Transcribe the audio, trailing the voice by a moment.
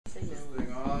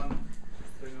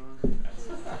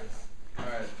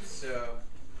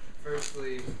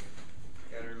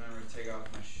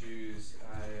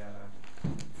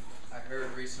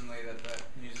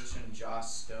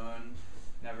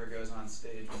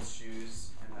someone's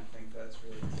shoes, and I think that's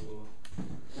really cool.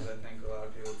 Because I think a lot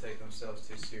of people take themselves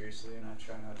too seriously, and I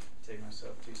try not to take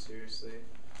myself too seriously.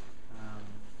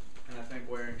 And I think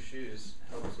wearing shoes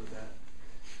helps with that.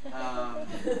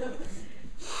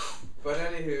 But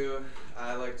anywho,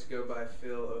 I like to go by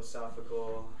Phil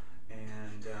Osophical,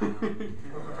 and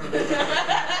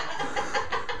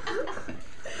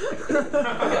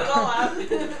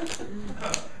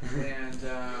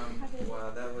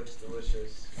wow, that looks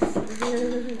delicious.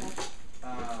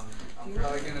 I'm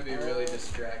probably going to be really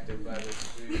distracted by this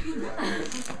food throughout.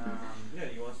 Yeah,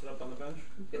 you want to sit up on the bench?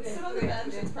 Sit on the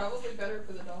bench. It's probably better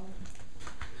for the dog.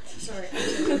 Sorry,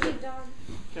 dog.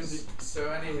 So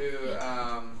anywho,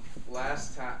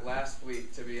 last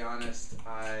week, to be honest,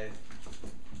 I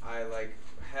like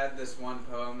had this one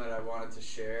poem that I wanted to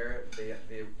share, the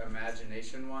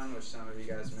imagination one, which some of you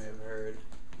guys may have heard,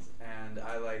 and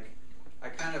I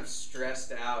kind of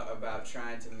stressed out about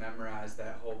trying to memorize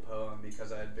that whole poem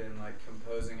because I'd been like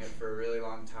composing it for a really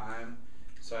long time.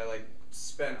 So I like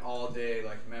spent all day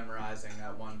like memorizing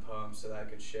that one poem so that I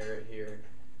could share it here.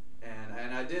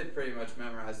 And I did pretty much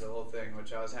memorize the whole thing,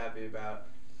 which I was happy about.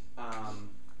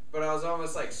 But I was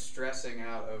almost like stressing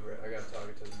out over it. I gotta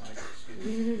talk to the mic,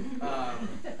 excuse me.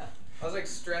 I was like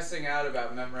stressing out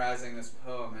about memorizing this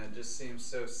poem, and it just seems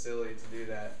so silly to do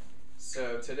that.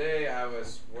 So today I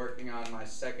was working on my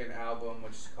second album,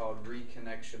 which is called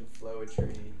Reconnection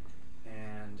Flowetry,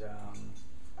 and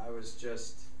I was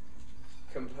just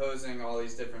composing all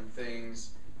these different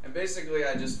things. And basically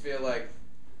I just feel like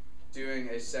doing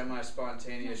a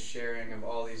semi-spontaneous sharing of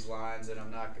all these lines, and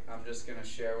I'm just going to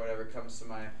share whatever comes to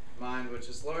my mind, which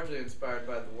is largely inspired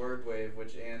by the word wave,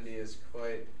 which Andy is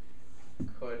quite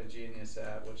a genius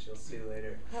at, which you'll see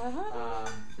later.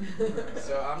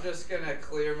 So I'm just going to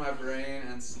clear my brain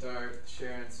and start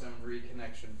sharing some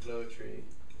Reconnection Flowetry.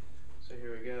 So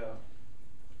here we go.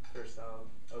 First I'll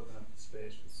open up the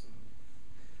space with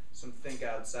some think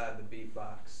outside the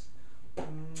beatbox.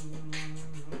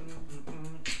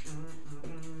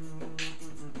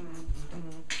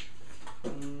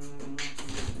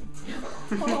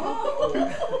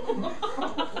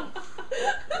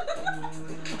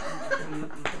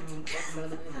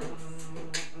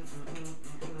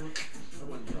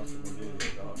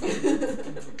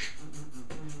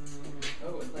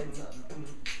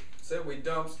 Said we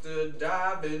dumpster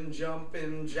diving,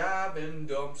 jumping, jiving,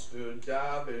 dumpster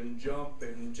diving,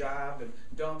 jumping, jiving,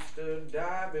 dumpster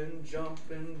diving,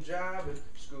 jumping, jiving,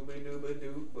 scooby dooba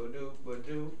dooba dooba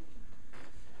doo.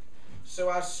 So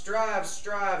I strive,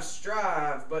 strive,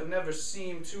 strive, but never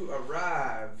seem to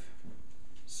arrive.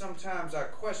 Sometimes I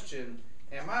question,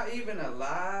 am I even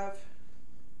alive?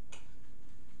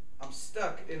 I'm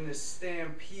stuck in this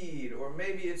stampede, or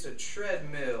maybe it's a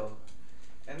treadmill.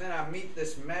 And then I meet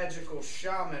this magical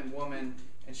shaman woman,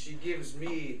 and she gives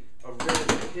me a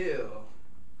red pill.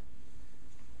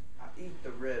 I eat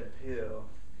the red pill,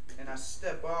 and I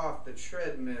step off the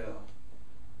treadmill.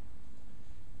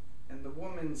 And the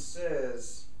woman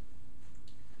says,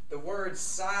 the word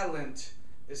silent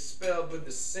is spelled with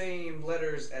the same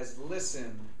letters as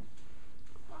listen.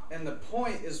 And the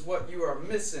point is what you are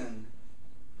missing.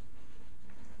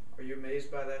 Are you amazed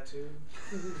by that too?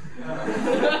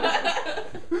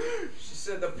 She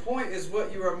said, the point is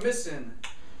what you are missing.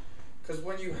 Because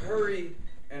when you hurry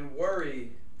and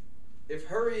worry, if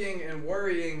hurrying and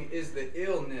worrying is the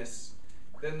illness,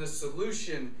 then the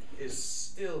solution is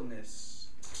stillness.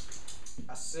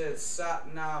 I said,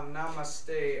 Sat Nam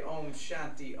Namaste Om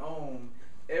Shanti Om.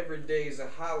 Every day's a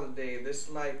holiday, this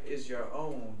life is your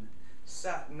own.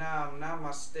 Sat Nam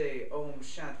Namaste Om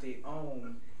Shanti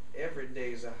Om. Every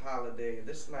day's a holiday,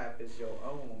 this life is your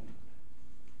own.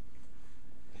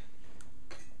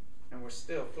 And we're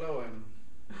still flowing.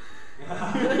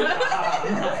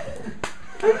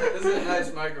 This is a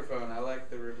nice microphone. I like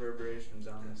the reverberations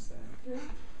on this thing.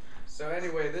 So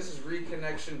anyway, this is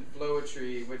Reconnection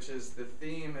Flowetry, which is the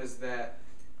theme is that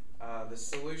the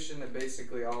solution to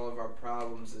basically all of our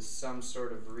problems is some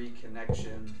sort of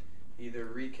reconnection, either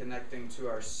reconnecting to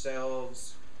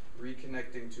ourselves,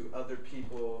 reconnecting to other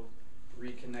people,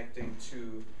 reconnecting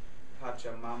to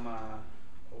Pachamama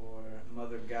or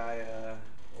Mother Gaia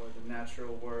or the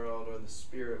natural world or the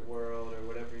spirit world or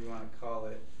whatever you want to call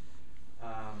it.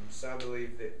 So I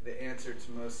believe that the answer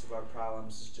to most of our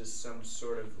problems is just some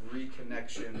sort of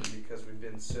reconnection because we've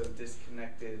been so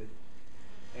disconnected.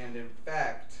 And in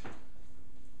fact,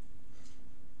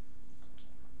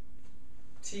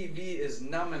 TV is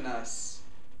numbing us,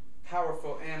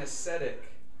 powerful anesthetic.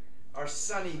 Our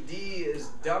Sunny D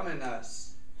is dumbing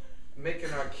us,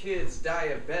 making our kids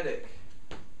diabetic.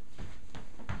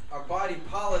 Our body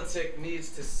politic needs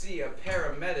to see a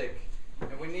paramedic,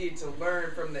 and we need to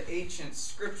learn from the ancient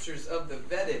scriptures of the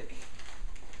Vedic.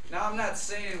 Now, I'm not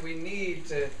saying we need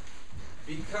to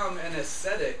become an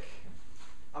ascetic.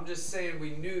 I'm just saying we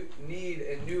need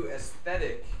a new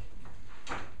aesthetic,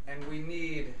 and we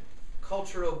need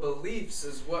cultural beliefs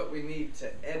is what we need to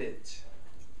edit.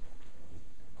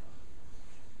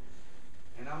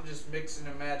 And I'm just mixing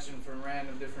and matching from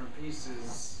random different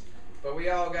pieces. But we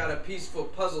all got a peaceful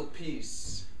puzzle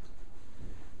piece.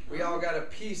 We all got a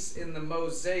piece in the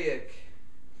mosaic.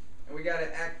 And we got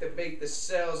to activate the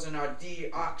cells in our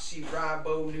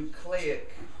deoxyribonucleic.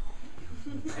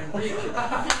 And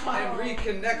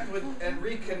reconnect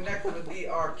with the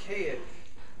archaic.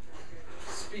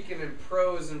 Speaking in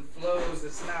prose and flows,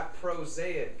 it's not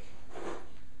prosaic.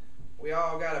 We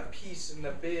all got a piece in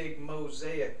the big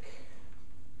mosaic.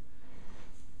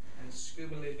 And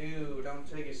scoobily-doo, don't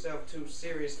take yourself too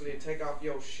seriously. Take off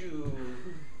your shoe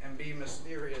and be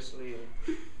mysteriously.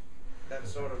 That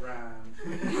sort of rhyme.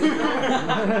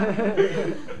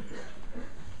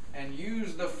 And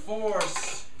use the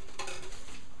force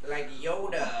like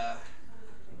Yoda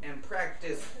and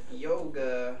practice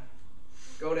yoga.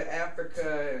 Go to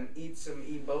Africa and eat some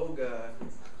iboga.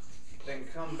 Then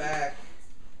come back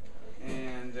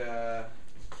and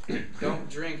don't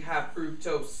drink high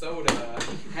fructose soda.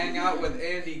 Hang out with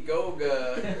Andy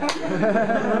Goga.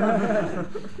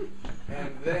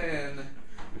 And then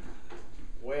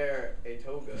wear a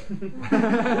toga.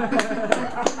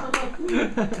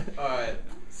 Alright,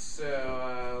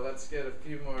 so let's get a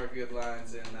few more good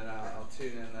lines in that I'll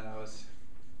tune in that I was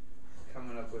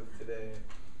coming up with today.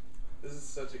 This is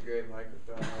such a great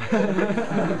microphone.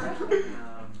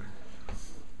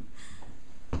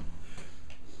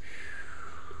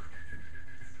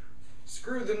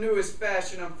 Screw the newest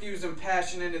fashion, I'm fusing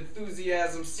passion and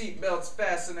enthusiasm. Seatbelts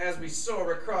fasten as we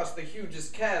soar across the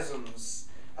hugest chasms.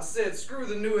 I said, screw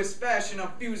the newest fashion,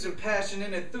 I'm fusing passion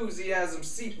and enthusiasm.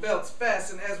 Seatbelts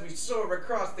fasten as we soar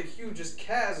across the hugest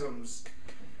chasms.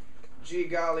 Gee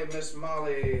golly, Miss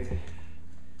Molly.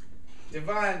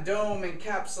 Divine dome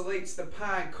encapsulates the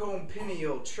pine cone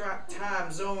pineal.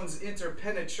 Time zones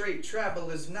interpenetrate.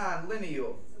 Travel is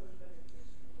non-lineal.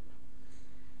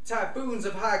 Typhoons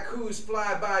of haikus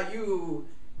fly by you.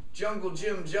 Jungle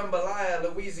Jim Jambalaya,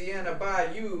 Louisiana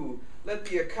Bayou. Let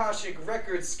the Akashic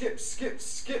record skip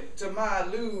to my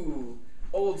loo.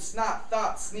 Old snot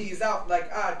thoughts sneeze out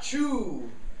like I chew.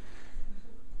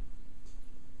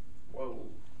 Whoa.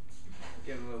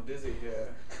 Getting a little dizzy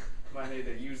here. Might need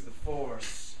to use the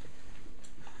force.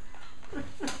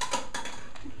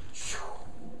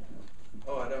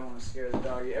 Oh, I don't want to scare the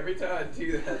doggy. Every time I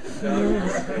do that, the dog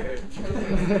gets scared.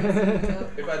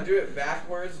 If I do it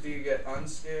backwards, do you get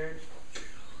unscared?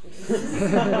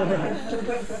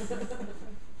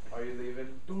 Are you leaving?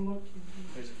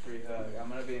 Here's a free hug. I'm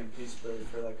going to be in Peaceburg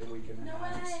for like a week and a half. No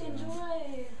way,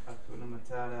 enjoy. Hakuna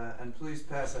Matata. And please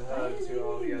pass a hug to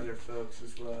all the other folks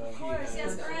as well. Of course,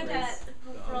 yes, Bernadette.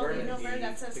 For all you know,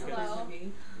 Bernadette says hello.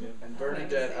 And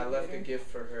Bernadette, I left a gift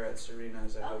for her at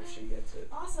Serena's. I hope she gets it.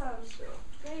 Awesome. So.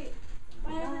 Great.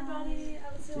 Bye, everybody. I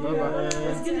will see you Bye-bye. later.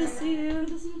 It's good to see you. Good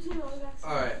to see you too. I'll be back soon.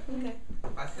 Alright. Okay.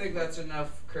 I think that's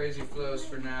enough crazy flows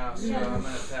for now, so I'm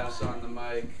going to pass on the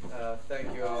mic.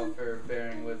 Thank you all for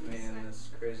bearing with me in this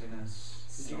craziness.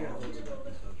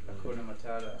 Hakuna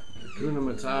Matata. Hakuna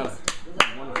Matata.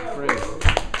 Wonderful phrase.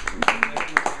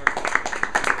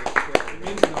 It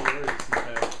means no worries.